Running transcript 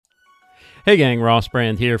Hey gang, Ross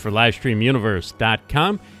Brand here for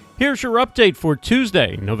LivestreamUniverse.com. Here's your update for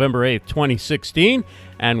Tuesday, November 8th, 2016.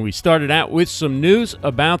 And we started out with some news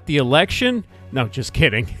about the election. No, just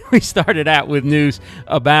kidding. We started out with news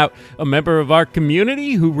about a member of our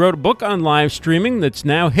community who wrote a book on live streaming that's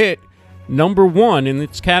now hit number 1 in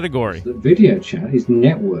its category. The video chat is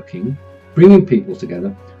networking, bringing people together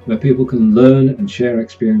where people can learn and share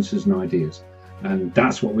experiences and ideas. And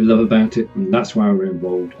that's what we love about it, and that's why we're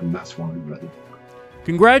involved, and that's why we wrote the book.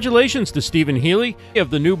 Congratulations to Stephen Healey of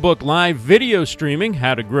the new book, Live Video Streaming,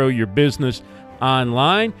 How to Grow Your Business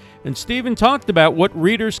Online. And Stephen talked about what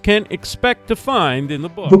readers can expect to find in the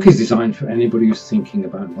book. The book is designed for anybody who's thinking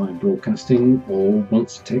about live broadcasting or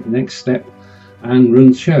wants to take the next step and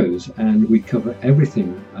run shows. And we cover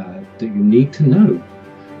everything that you need to know,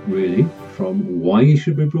 really, from why you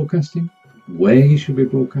should be broadcasting, where you should be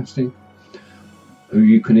broadcasting, who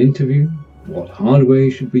you can interview, what hardware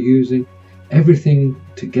you should be using, everything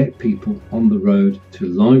to get people on the road to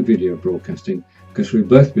live video broadcasting, because we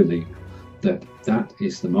both believe that that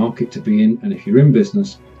is the market to be in, and if you're in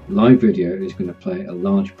business, live video is going to play a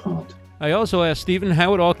large part. I also asked Stephen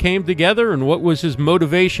how it all came together and what was his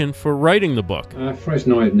motivation for writing the book. Fraser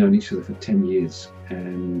and I have known each other for 10 years,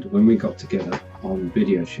 and when we got together on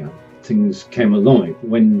Video Chat, things came alive.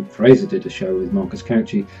 When Fraser did a show with Marcus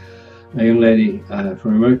Cauchi, a young lady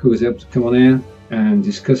from America was able to come on air and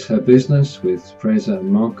discuss her business with Fraser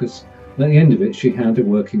and Marcus. And at the end of it, she had a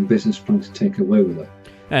working business plan to take away with her.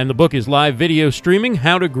 And the book is Live Video Streaming,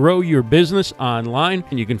 How to Grow Your Business Online.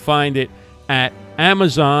 And you can find it at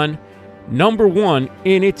Amazon, number 1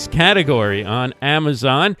 in its category on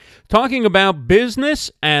Amazon. Talking about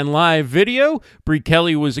business and live video, Bree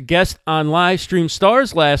Kelley was a guest on Livestream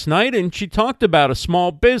Stars last night, and she talked about a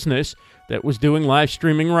small business that was doing live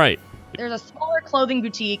streaming right. There's a smaller clothing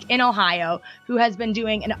boutique in Ohio who has been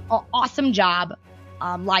doing an awesome job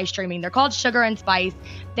live streaming. They're called Sugar and Spice.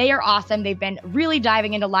 They are awesome. They've been really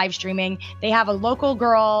diving into live streaming. They have a local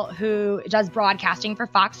girl who does broadcasting for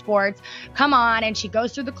Fox Sports come on, and she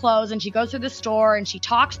goes through the clothes and she goes through the store and she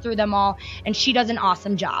talks through them all, and she does an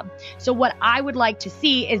awesome job. So what I would like to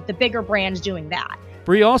see is the bigger brands doing that.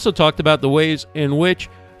 Bree also talked about the ways in which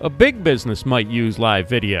a big business might use live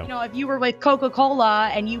video. You know, if you were with Coca-Cola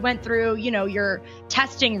and you went through, your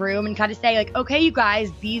testing room and kind of say like, okay, you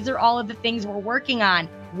guys, these are all of the things we're working on.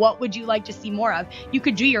 What would you like to see more of? You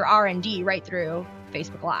could do your R&D right through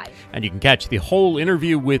Facebook Live. And you can catch the whole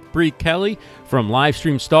interview with Bree Kelley from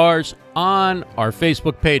Livestream Stars on our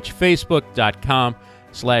Facebook page,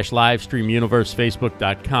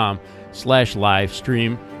 facebook.com/livestreamuniverse,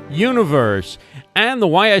 facebook.com/livestreamuniverse. And the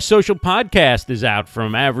Why I Social podcast is out,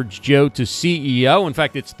 From Average Joe to CEO. In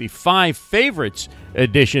fact, it's the 5 favorites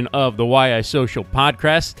edition of the Why I Social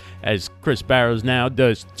podcast, as Chris Barrows now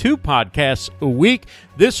does 2 podcasts a week.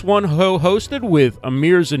 This one hosted with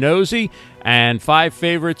Amir Zanozi, and 5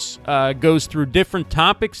 favorites goes through different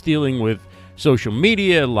topics dealing with social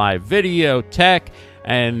media, live video, tech,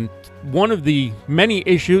 and one of the many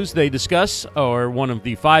issues they discuss, or one of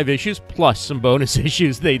the 5 issues, plus some bonus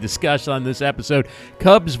issues they discuss on this episode,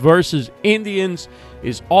 Cubs versus Indians,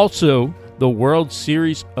 is also the World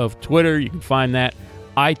Series of Twitter. You can find that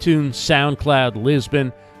iTunes, SoundCloud,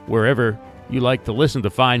 Lisbon, wherever you like to listen to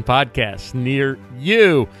fine podcasts near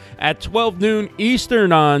you. At 12 noon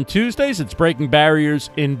Eastern on Tuesdays, it's Breaking Barriers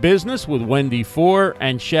in Business with Wendy Four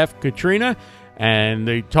and Chef Katrina. And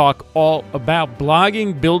they talk all about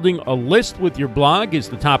blogging. Building a list with your blog is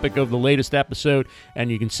the topic of the latest episode, and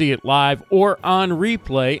you can see it live or on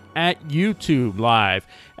replay at YouTube Live.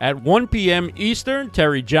 At 1 p.m. Eastern,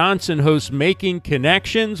 Terry Johnson hosts Making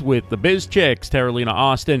Connections with the Biz Chicks, Terralina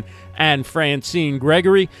Austin and Francine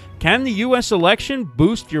Gregory. Can the U.S. election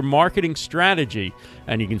boost your marketing strategy?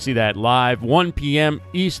 And you can see that live, 1 p.m.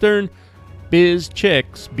 Eastern, Biz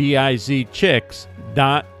Chicks, B-I-Z Chicks,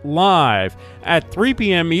 .live. At 3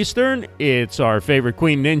 p.m. Eastern, it's our favorite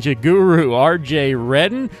Queen Ninja guru, RJ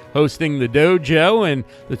Redden, hosting the dojo, and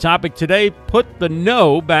the topic today, put the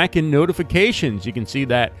no back in notifications. You can see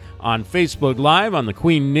that on Facebook Live on the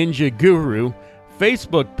Queen Ninja Guru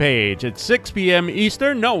Facebook page. At 6 p.m.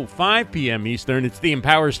 Eastern, 5 p.m. Eastern, it's the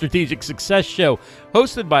Empower Strategic Success Show,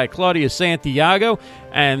 hosted by Claudia Santiago,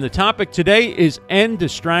 and the topic today is End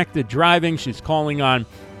Distracted Driving. She's calling on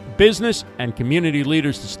business and community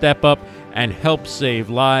leaders to step up and help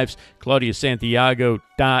save lives.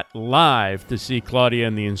 ClaudiaSantiago.live to see Claudia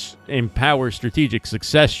and the Empower Strategic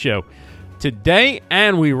Success Show today.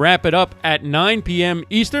 And we wrap it up at 9 p.m.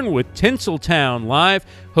 Eastern with Tinseltown Live,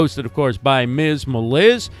 hosted, of course, by Ms.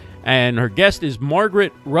 Meliz. And her guest is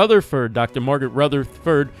Margaret Rutherford. Dr. Margaret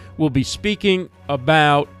Rutherford will be speaking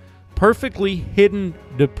about Perfectly Hidden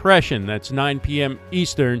Depression. That's 9 p.m.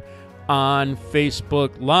 Eastern on Facebook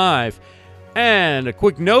Live. And a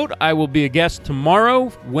quick note, I will be a guest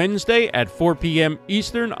tomorrow, Wednesday at 4 p.m.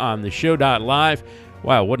 Eastern on the show.live.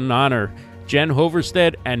 Wow, what an honor. Jen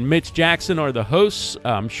Hoverstead and Mitch Jackson are the hosts.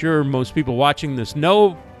 I'm sure most people watching this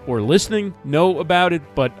know or listening know about it,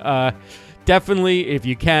 but definitely, if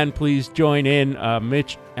you can, please join in.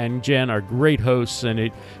 Mitch and Jen are great hosts, and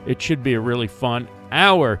it should be a really fun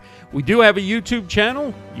hour. We do have a YouTube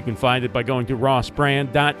channel. You can find it by going to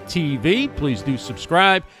rossbrand.tv. Please do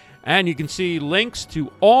subscribe, and you can see links to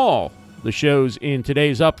all the shows in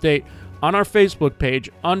today's update on our Facebook page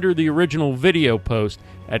under the original video post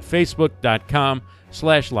at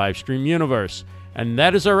facebook.com/livestreamuniverse. And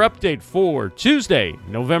that is our update for Tuesday,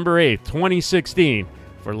 November 8th, 2016.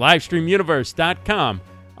 For livestreamuniverse.com,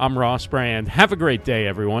 I'm Ross Brand. Have a great day,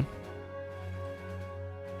 everyone.